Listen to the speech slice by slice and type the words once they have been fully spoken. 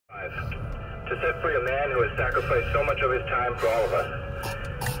To set free a man who has sacrificed so much of his time for all of us,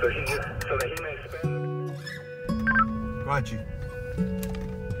 so that he may spend. Go ahead, Chief.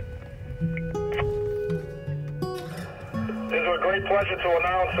 It is a great pleasure to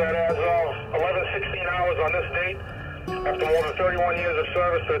announce that as of 11:16 hours on this date, after more than 31 years of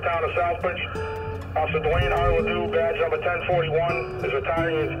service to the town of Southbridge, Officer Dwayne R. Ledoux, badge number 1041, is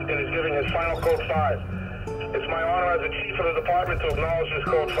retiring and is giving his final Code 5. It's my honor as the Chief of the Department to acknowledge this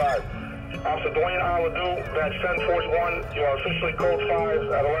Code 5. Officer Dwayne R. Ledoux, badge 1041, you are officially Code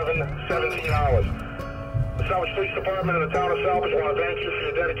 5 at 11:17 hours. The Southbridge Police Department and the town of Southbridge want to thank you for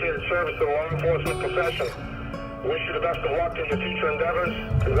your dedicated service to the law enforcement profession. We wish you the best of luck in your future endeavors.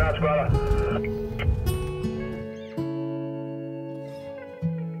 Congrats, brother.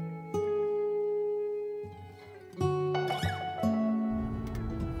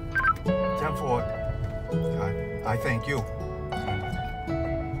 I thank you.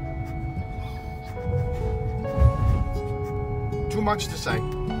 Too much to say,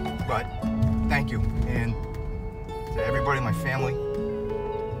 but thank you. And to everybody in my family,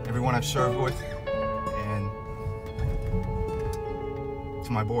 everyone I've served with, and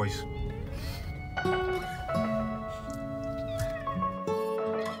to my boys.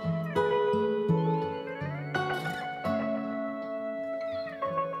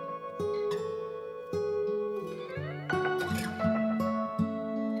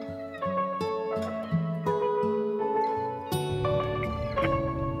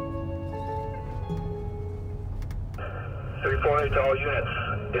 To all units,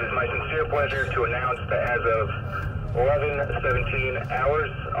 it is my sincere pleasure to announce that as of 11:17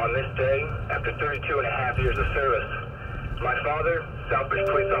 hours on this day, after 32 and a half years of service, my father, Southbridge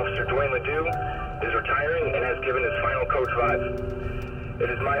Police Officer Dwayne Ledoux, is retiring and has given his final Code 5. It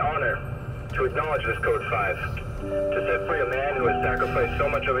is my honor to acknowledge this Code 5, to set free a man who has sacrificed so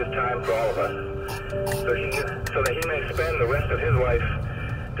much of his time for all of us, so that he may spend the rest of his life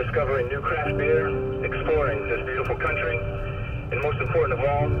discovering new craft beer, exploring this beautiful country, and most important of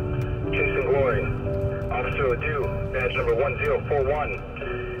all, chasing glory. Officer Ledoux, badge number 1041.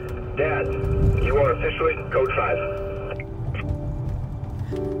 Dad, you are officially Code 5.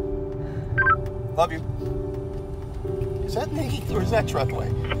 Love you. Is that me or is that Treadway?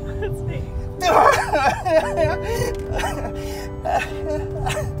 That's me.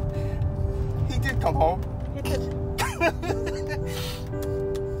 He did come home. He did.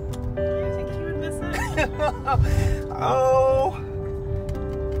 I think you would miss it. Oh.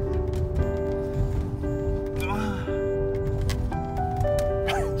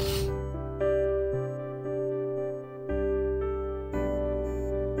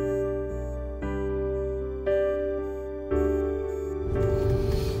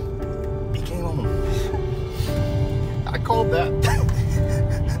 He came home. I called that.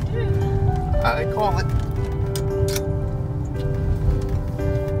 I called it.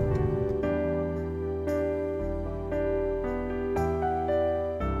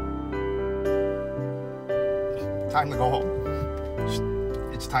 Time to go home.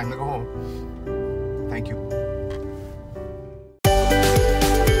 It's time to go home. Thank you.